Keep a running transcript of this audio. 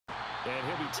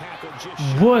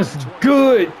What's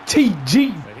good,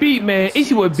 TGB, man?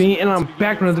 It's your boy Bean, and I'm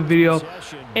back with another video.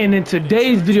 And in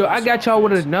today's video, I got y'all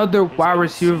with another wide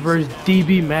receiver versus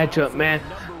DB matchup, man.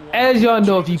 As y'all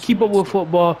know, if you keep up with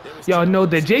football, y'all know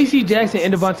that J.C. Jackson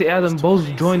and Davante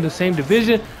both joined the same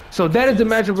division. So that is the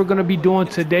matchup we're going to be doing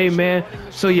today, man.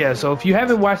 So yeah, so if you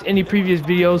haven't watched any previous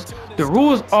videos, the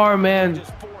rules are, man,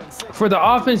 for the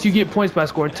offense, you get points by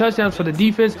scoring touchdowns. For the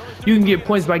defense, you can get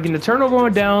points by getting a turnover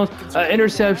on downs,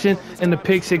 interception, and the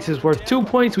pick six is worth 2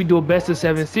 points. We do a best of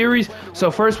 7 series.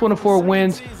 So first one of 4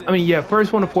 wins.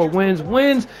 First one of 4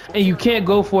 wins, and you can't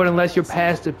go for it unless you're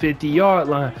past the 50-yard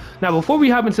line. Now, before we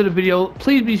hop into the video,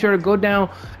 please be sure to go down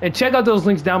and check out those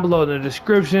links down below in the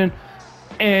description.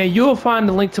 And you'll find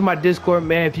the link to my Discord,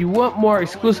 man. If you want more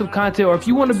exclusive content, or if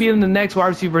you want to be in the next wide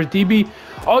receiver versus DB,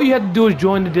 all you have to do is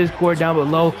join the Discord down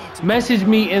below. Message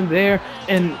me in there,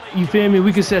 and you feel me?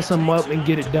 We can set something up and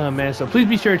get it done, man. So please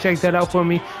be sure to check that out for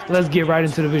me. Let's get right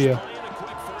into the video.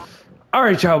 All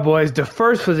right, y'all boys. The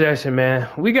first possession, man.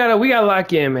 We gotta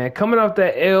lock in, man. Coming off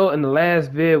that L in the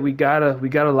last vid, we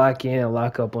gotta lock in and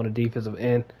lock up on the defensive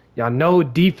end. Y'all know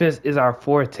defense is our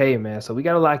forte, man. So we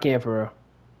gotta lock in for real.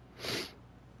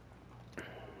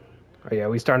 Oh yeah,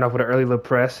 we starting off with an early little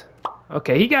press.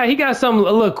 Okay, he got a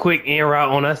little quick in route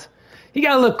on us. He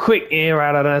got a little quick in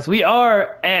route on us. We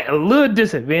are at a little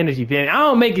disadvantage, you feel me? I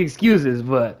don't make excuses,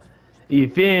 but you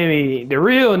feel me? The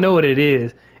real know what it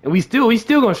is. And we still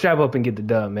gonna strap up and get the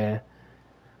dub, man.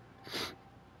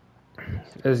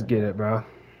 Let's get it, bro.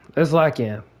 Let's lock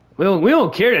in. We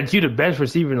don't care that you the best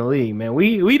receiver in the league, man.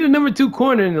 We the number 2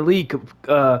 corner in the league,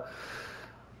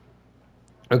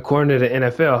 according to the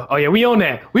NFL. Oh yeah, we on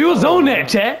that. We was on that,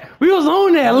 chat. We was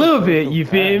on that a little bit. You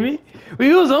feel me?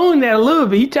 We was on that a little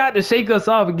bit. He tried to shake us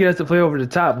off and get us to play over the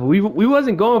top, but we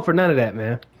wasn't going for none of that,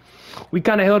 man. We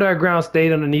kind of held our ground,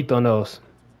 stayed underneath on those.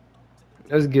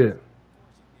 Let's get it.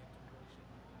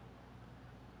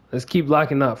 Let's keep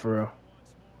locking up for real.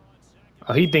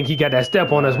 Oh, he think he got that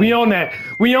step on us. We on that.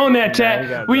 We on that,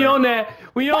 chat. We on that.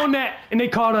 We on that. And they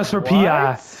called us for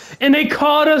PI. And they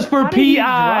called us for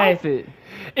PI.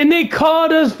 And they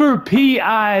called us for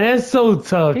PI. That's so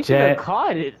tough, he chat.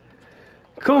 Caught it.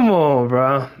 Come on,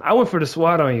 bro. I went for the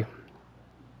SWAT on you.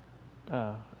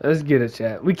 Oh. Let's get it,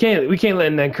 chat. We can't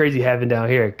let nothing crazy happen down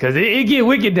here, cause it get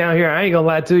wicked down here. I ain't gonna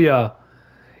lie to y'all.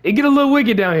 It get a little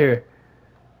wicked down here.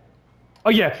 Oh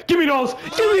yeah, give me those.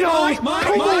 Give me those. Come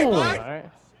on.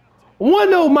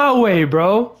 1-0 my way,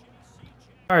 bro.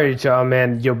 All right, y'all,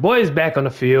 man. Your boy's back on the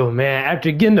field, man.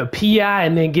 After getting the PI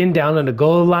and then getting down on the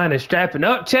goal line and strapping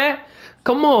up, chat.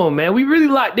 Come on, man. We really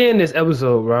locked in this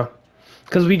episode, bro.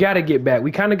 Because we got to get back.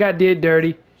 We kind of got did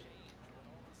dirty.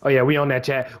 Oh, yeah, we on that,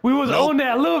 chat. We was on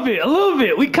that a little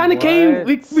bit. We kind of came,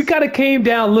 we kind of came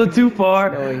down a little too far.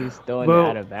 No, he's throwing it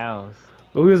out of bounds.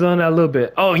 But we was on that a little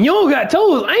bit. Oh, you don't got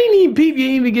toes. I ain't even peep you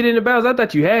even get into bounds. I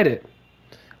thought you had it.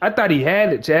 I thought he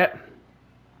had it, chat.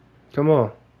 Come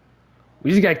on. We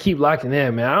just gotta keep locking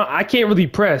in, man. I can't really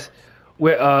press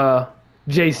with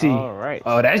JC. All right.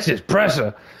 Oh, that's just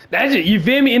pressure. That's it. You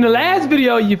feel me? In the last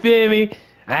video, you feel me?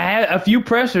 I had a few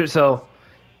pressures, so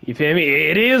you feel me?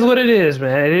 It is what it is,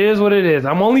 man. It is what it is.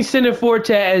 I'm only sending 4,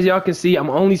 chat, as y'all can see. I'm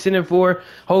only sending 4.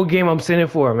 Whole game, I'm sending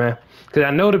 4, man. Because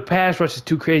I know the pass rush is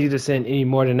too crazy to send any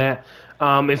more than that.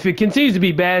 If it continues to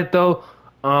be bad, though,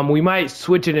 we might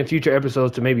switch it in future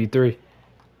episodes to maybe 3.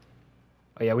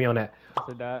 Oh yeah, we on that.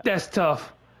 That's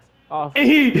tough. Oh.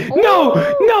 And no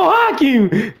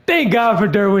Hakeem. Thank God for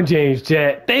Derwin James,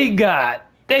 chat. Thank God,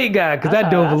 because I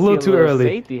dove a little too early.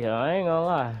 Safety here, I ain't gonna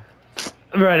lie.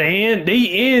 Bro, they in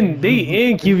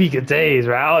QB contains,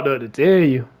 bro. I don't know what to tell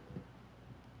you.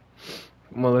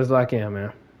 Come on, let's lock in,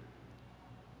 man.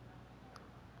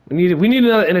 We need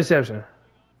another interception.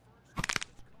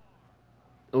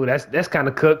 Oh, that's kind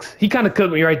of cooks. He kind of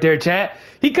cooked me right there, chat.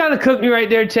 He kind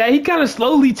of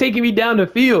slowly taking me down the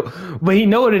field, but he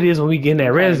know what it is when we get in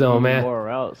that red zone, man. More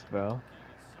routes, bro.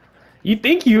 You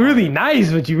think you really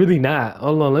nice, but you really not.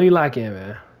 Hold on, let me lock in,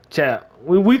 man. Chat,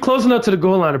 we close enough to the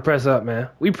goal line to press up, man.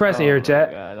 We pressing here,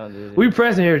 chat. God, don't do this. We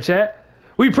pressing here, chat.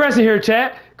 We pressing here,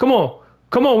 chat. Come on.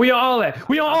 We on all that.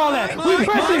 We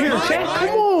pressing here, chat. Come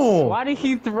on. Why did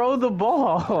he throw the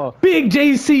ball? Big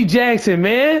J.C. Jackson,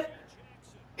 man.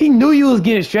 He knew you was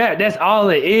getting strapped. That's all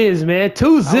it is, man.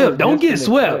 2-zip. Don't get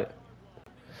swept.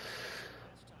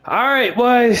 All right,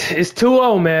 boys. It's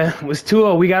 2-0, man. It's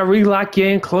 2-0. We got to re-lock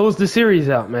in. Close the series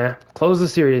out, man. Close the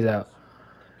series out.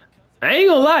 I ain't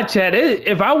gonna lie, chat.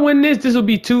 If I win this will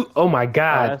be 2. Oh, my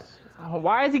God.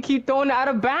 Why does he keep throwing it out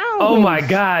of bounds? Oh my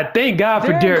God! Thank God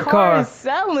for Derek Carr. Is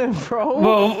selling, bro.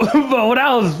 But what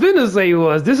I was finna say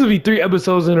was this would be 3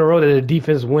 episodes in a row that the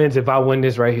defense wins if I win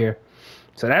this right here.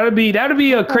 So that'll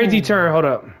be a crazy turn. Hold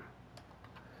up.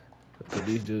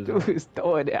 These dudes is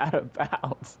throwing it out of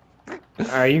bounds. All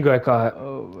right, you go ahead, call it.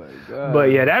 Oh my God.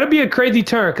 But yeah, that'll be a crazy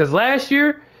turn because last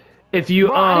year, if you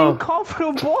bro, I didn't call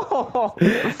for the ball.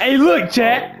 Hey, look,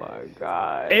 chat. Oh my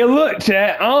God. Hey, look,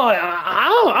 chat.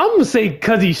 I'm gonna say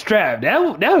because he's strapped. That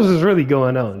was just really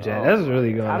going on, chat. That's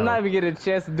really going on. I'm not even getting a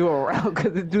chance to do a route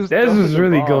because the dude's That's what's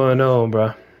really going on,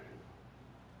 bro.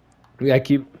 We gotta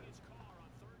keep.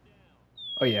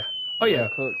 Oh yeah. Oh yeah.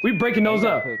 We breaking those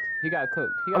up. He got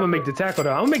cooked. I'm gonna make the tackle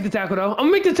though. I'm gonna make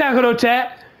the tackle though,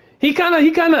 chat. He kind of,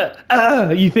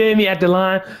 you feel me, at the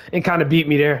line and kind of beat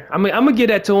me there. I'm gonna get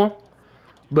that to him.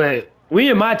 But we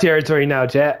in my territory now,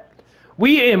 chat.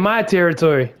 We in my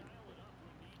territory.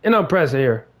 And I'm pressing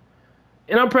here.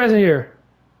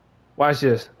 Watch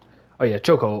this. Oh yeah,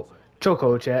 chokehold.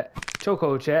 Chokehold, chat.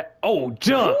 Chokehold, chat. Oh,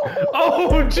 jump.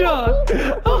 Oh, jump.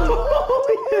 Oh,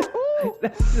 yeah.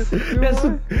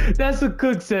 That's a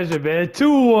cook session, man.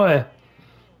 2-1.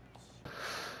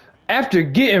 After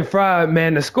getting fried,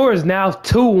 man, the score is now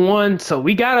 2-1. So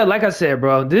we gotta, like I said,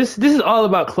 bro, this is all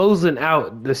about closing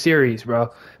out the series, bro.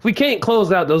 If we can't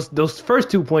close out those first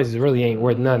 2 points, it really ain't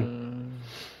worth nothing.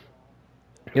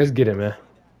 Let's get it, man.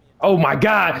 Oh my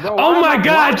God! Bro, oh my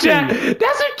God, chat!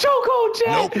 That's a chokehold,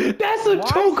 chat! Nope. That's a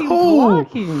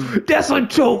chokehold! That's a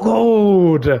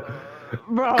chokehold!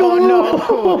 Bro, Come no.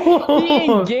 on. He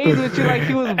engaged with you like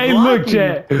he was Hey, blocking. look,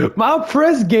 chat. My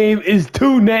press game is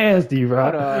too nasty,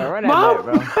 bro. Run that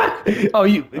back, bro. Oh,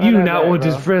 you do not want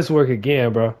this press work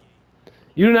again, bro.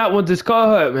 You do not want this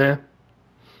call up, man.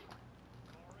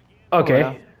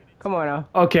 Okay. Come on now.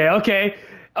 Okay.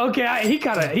 He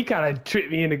kind of tricked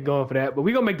me into going for that, but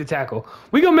we gonna make the tackle.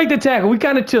 We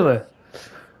kind of chilling.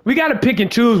 We gotta pick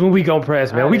and choose when we gonna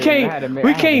press, man. We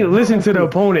can't listen to the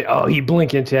opponent. Oh, he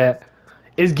blinking, chat.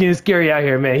 It's getting scary out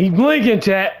here, man. He blinking,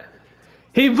 chat.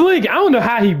 He blinking. I don't know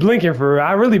how he blinking for real.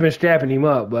 I really been strapping him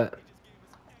up, but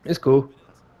it's cool.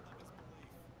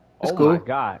 It's cool. Oh my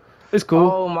God. It's cool.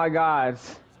 Oh my God.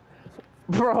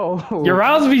 Bro. Your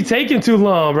routes be taking too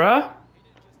long, bro.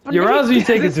 Your routes be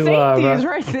taking too long, bro. He's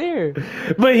right there.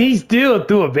 But he still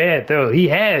threw a bad throw. You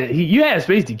had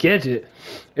space to catch it.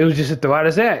 It was just a throw out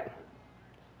of sack.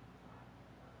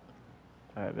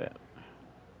 I bet.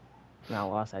 Now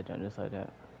I lost that jump just like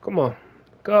that. Come on.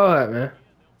 Go ahead, man.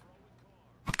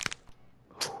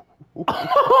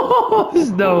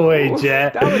 There's no way,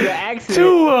 chat. That was an accident.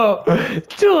 2 up,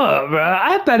 bro.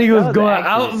 I thought he was going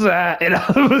outside, and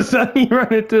all of a sudden he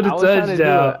ran into the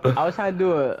touchdown. I was trying to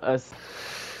do a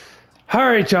All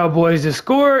right, y'all boys. The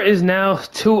score is now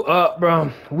 2 up,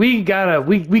 bro. We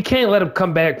can't let him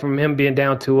come back from him being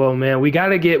down 2-0, man. We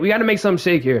gotta make something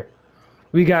shake here.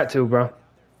 We got to, bro.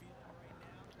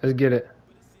 Let's get it.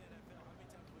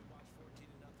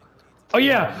 Oh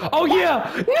yeah! Oh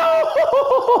yeah! No!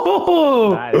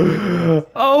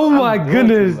 Oh my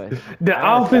goodness!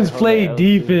 The offense played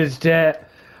defense, chat.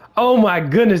 Oh my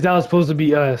goodness, that was supposed to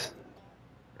be us.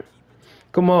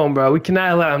 Come on, bro. We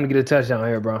cannot allow him to get a touchdown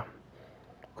here, bro.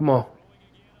 Come on.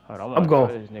 I'm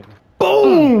going.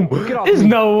 Boom! There's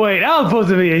no way. That was supposed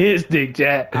to be a hit stick,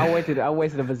 chat. I wasted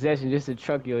a possession just to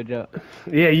truck your jump.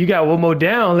 Yeah, you got one more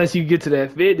down unless you get to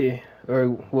that 50. Or,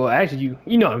 well, actually,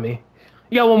 you know what I mean.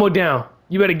 You got one more down.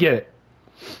 You better get it.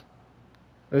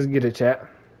 Let's get it, chat.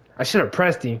 I should have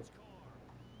pressed him.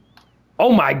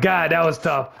 Oh my God, that was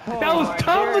tough. That was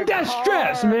tough, but that's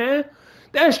stress, man.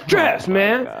 That's stress,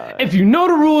 man. If you know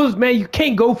the rules, man, you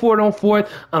can't go for it on 4th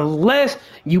unless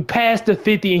you pass the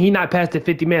 50 and he not past the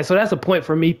 50, man. So that's a point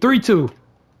for me. 3-2.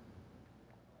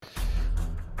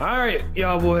 All right,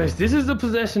 y'all boys. This is the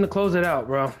possession to close it out,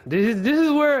 bro. This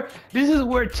is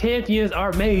where champions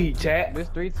are made, chat. This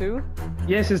 3-2?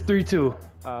 Yes, it's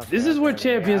 3-2. This is where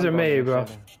champions are made, bro.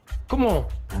 Come on.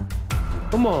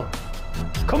 Come on.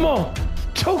 Come on.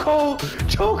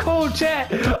 Chokehold, chat.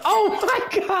 Oh my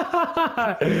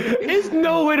God. It's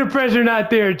no way the pressure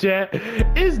not there, chat.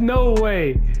 It's no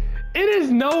way. It is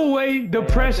no way the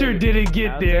pressure didn't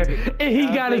get there and he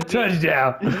got a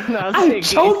touchdown. I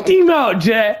choked him out,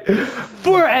 chat,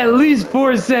 for at least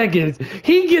 4 seconds.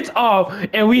 He gets off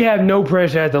and we have no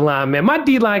pressure at the line, man. My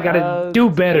D-line got to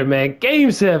do better, man.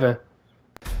 Game 7.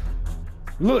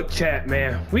 Look, chat,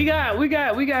 man. We got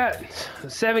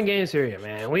 7 games here,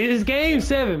 man. It's game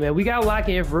 7, man. We got to lock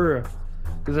in for real.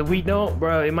 Because if we don't,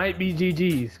 bro, it might be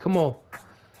GG's. Come on.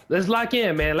 Let's lock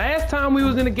in, man. Last time we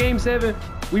was in a game 7,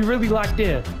 we really locked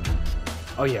in.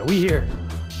 Oh, yeah, we here.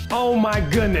 Oh my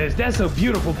goodness, that's a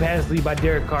beautiful pass lead by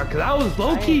Derek Carr. Cause I was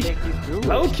low key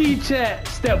chat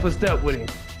step for step with him.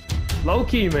 Low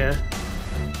key, man.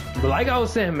 But like I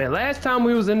was saying, man, last time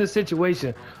we was in this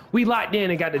situation, we locked in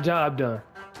and got the job done.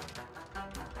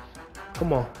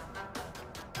 Come on.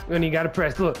 You only gotta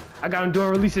press. Look, I got him doing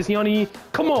releases. He only.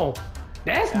 Come on.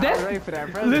 That's. I was ready for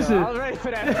that press. Listen. I was ready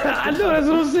for that. I know that's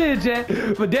what I'm saying,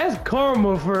 Chad. But that's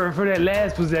karma for that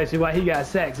last possession. Why he got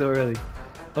sacked so early.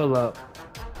 Hold up.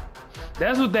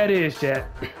 That's what that is, Chad.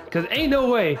 Cause ain't no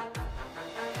way.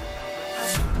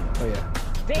 Oh yeah.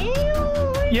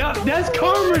 Damn. Yup, that's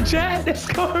karma, Chad. That's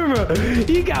karma.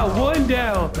 He got one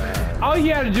down. All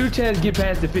you gotta do, Chad, is get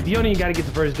past the 50. You don't even gotta get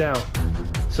the first down.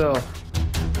 So.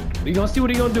 We gonna see what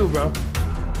he gonna do, bro.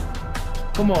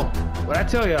 Come on. What I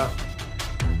tell y'all.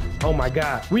 Oh my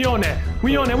God. We on that.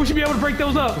 We on that. We should be able to break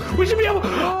those up. We should be able.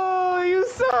 Oh, you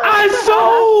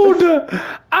sold.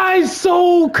 I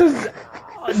sold because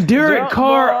Derek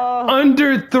Carr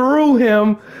underthrew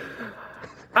him.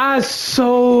 I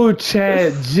sold,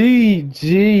 Chad.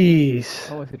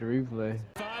 GG's. I want to see the replay.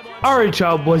 Alright,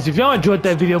 y'all boys, if y'all enjoyed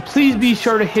that video, please be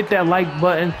sure to hit that like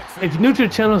button. If you're new to the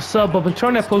channel, sub up and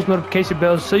turn that post notification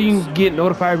bell so you can get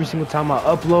notified every single time I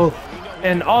upload.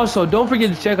 And also, don't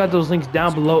forget to check out those links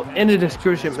down below in the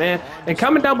description, man. And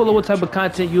comment down below what type of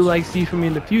content you like to see from me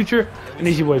in the future. And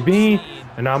it's your boy Bean,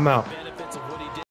 and I'm out.